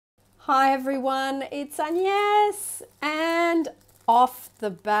Hi everyone, it's Agnes, and off the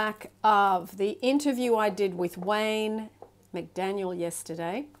back of the interview I did with Wayne McDaniel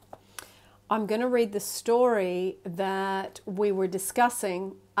yesterday, I'm going to read the story that we were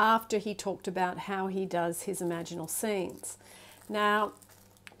discussing after he talked about how he does his imaginal scenes. Now,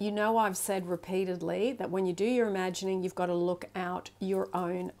 you know I've said repeatedly that when you do your imagining, you've got to look out your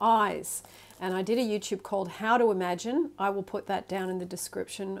own eyes. And I did a YouTube called How to Imagine. I will put that down in the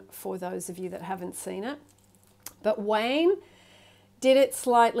description for those of you that haven't seen it. But Wayne did it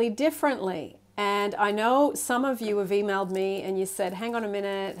slightly differently. And I know some of you have emailed me and you said, hang on a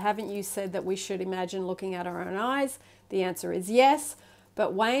minute, haven't you said that we should imagine looking at our own eyes? The answer is yes.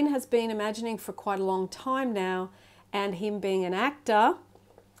 But Wayne has been imagining for quite a long time now, and him being an actor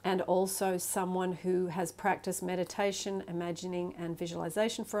and also someone who has practiced meditation, imagining and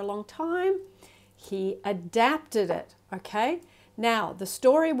visualization for a long time, he adapted it, okay? Now, the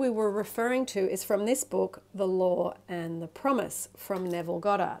story we were referring to is from this book, The Law and the Promise, from Neville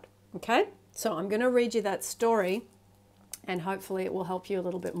Goddard, okay? So I'm going to read you that story and hopefully it will help you a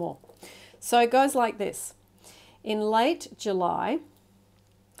little bit more. So it goes like this. In late July,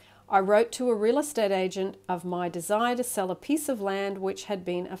 I wrote to a real estate agent of my desire to sell a piece of land which had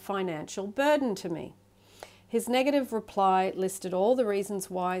been a financial burden to me. His negative reply listed all the reasons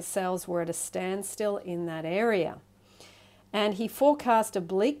why sales were at a standstill in that area, and he forecast a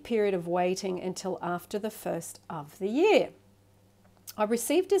bleak period of waiting until after the first of the year. I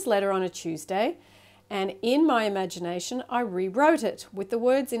received his letter on a Tuesday, and in my imagination I rewrote it with the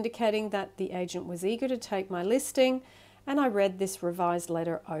words indicating that the agent was eager to take my listing, and I read this revised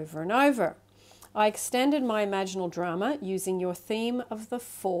letter over and over. I extended my imaginal drama using your theme of the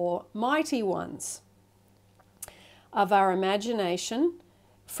four mighty ones of our imagination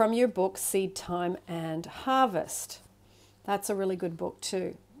from your book, Seed Time and Harvest. That's a really good book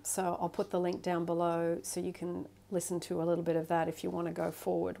too. So I'll put the link down below so you can listen to a little bit of that if you want to go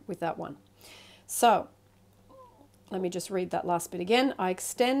forward with that one. So let me just read that last bit again. I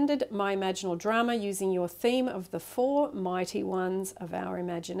extended my imaginal drama using your theme of the four mighty ones of our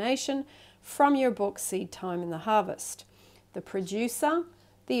imagination from your book, Seed Time and the Harvest. The producer,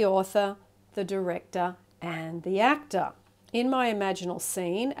 the author, the director, and the actor. In my imaginal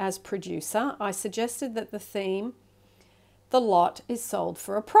scene as producer, I suggested that the theme, the lot is sold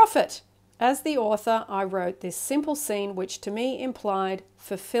for a profit. As the author, I wrote this simple scene which to me implied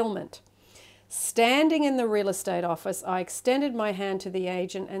fulfillment. Standing in the real estate office, I extended my hand to the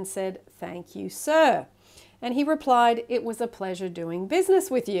agent and said, "Thank you, sir." And he replied, "It was a pleasure doing business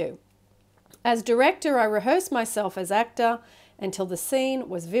with you." As director, I rehearsed myself as actor until the scene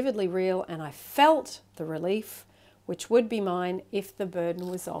was vividly real and I felt the relief which would be mine if the burden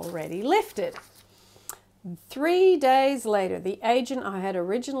was already lifted. 3 days later, the agent I had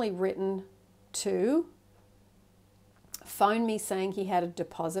originally written to phoned me saying he had a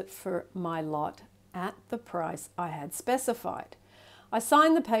deposit for my lot at the price I had specified. I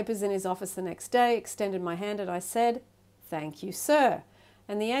signed the papers in his office the next day, extended my hand, and I said, "Thank you, sir."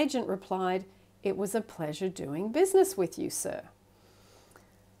 And the agent replied, "It was a pleasure doing business with you, sir."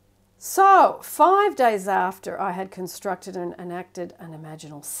 So 5 days after I had constructed and enacted an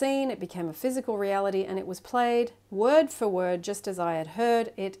imaginal scene, it became a physical reality and it was played word for word just as I had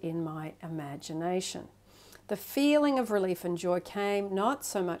heard it in my imagination. The feeling of relief and joy came not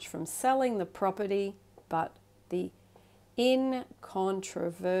so much from selling the property, but the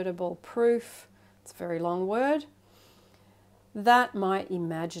incontrovertible proof, it's a very long word, that my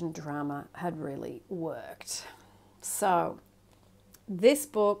imagined drama had really worked. So this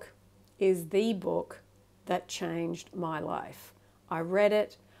book is the book that changed my life. I read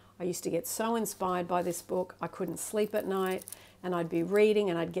it. I used to get so inspired by this book, I couldn't sleep at night. And I'd be reading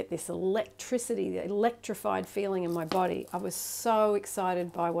and I'd get this electricity, the electrified feeling in my body. I was so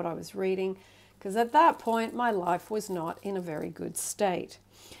excited by what I was reading because at that point my life was not in a very good state.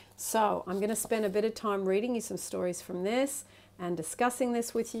 So I'm going to spend a bit of time reading you some stories from this and discussing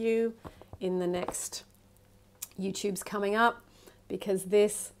this with you in the next YouTubes coming up, because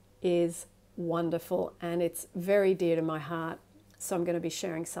this is wonderful and it's very dear to my heart. So I'm going to be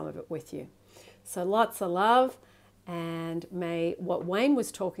sharing some of it with you. So lots of love. And may what Wayne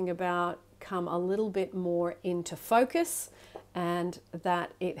was talking about come a little bit more into focus, and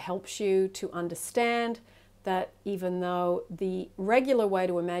that it helps you to understand that even though the regular way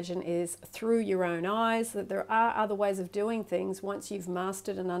to imagine is through your own eyes, that there are other ways of doing things once you've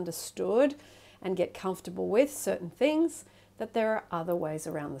mastered and understood and get comfortable with certain things, that there are other ways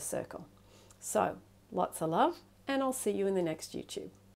around the circle. So lots of love, and I'll see you in the next YouTube.